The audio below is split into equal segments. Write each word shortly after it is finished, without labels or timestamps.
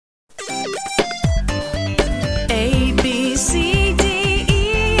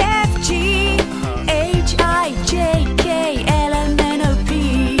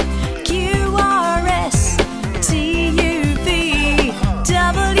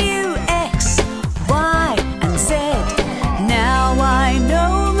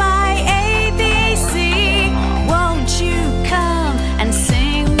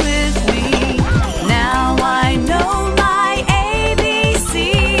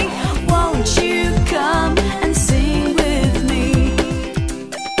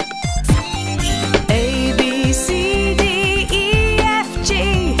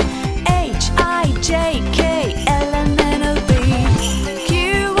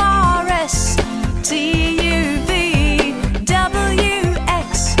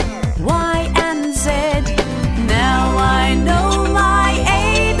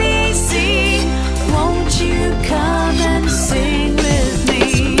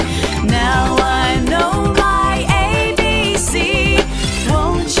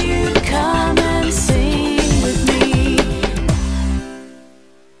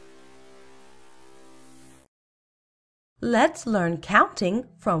Let's learn counting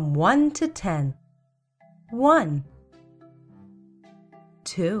from 1 to 10. 1,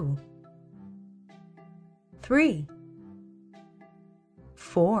 2, 3,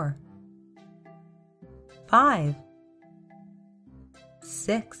 4, 5,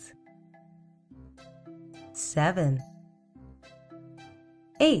 6, 7,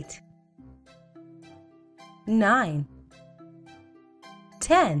 8, 9,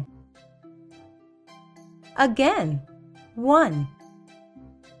 10. Again. 1,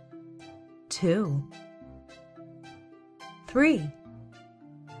 2, 3,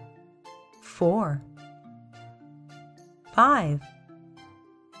 4, 5,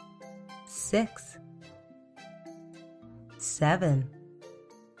 6, 7,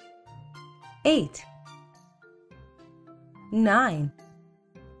 8, 9,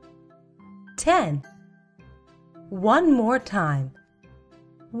 10. One more time.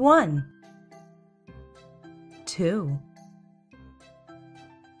 1, 2,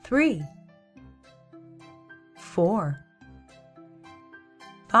 3, 4,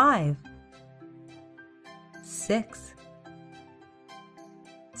 5, 6,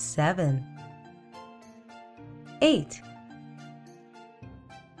 7, 8,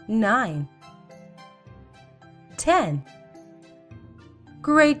 9, 10.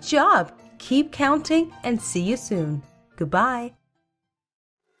 Great job! Keep counting and see you soon. Goodbye.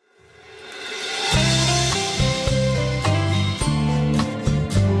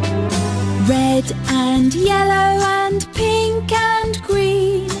 Red and yellow and pink and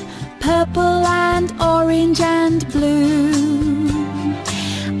green, purple and orange and blue.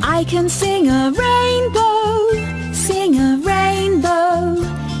 I can sing a rainbow, sing a rainbow,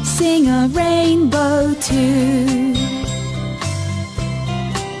 sing a rainbow too.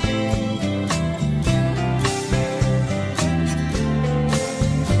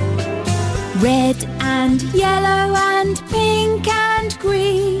 Red and yellow and pink and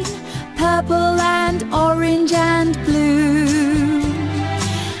green, purple and orange and blue.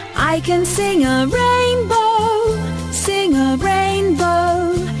 I can sing a rainbow,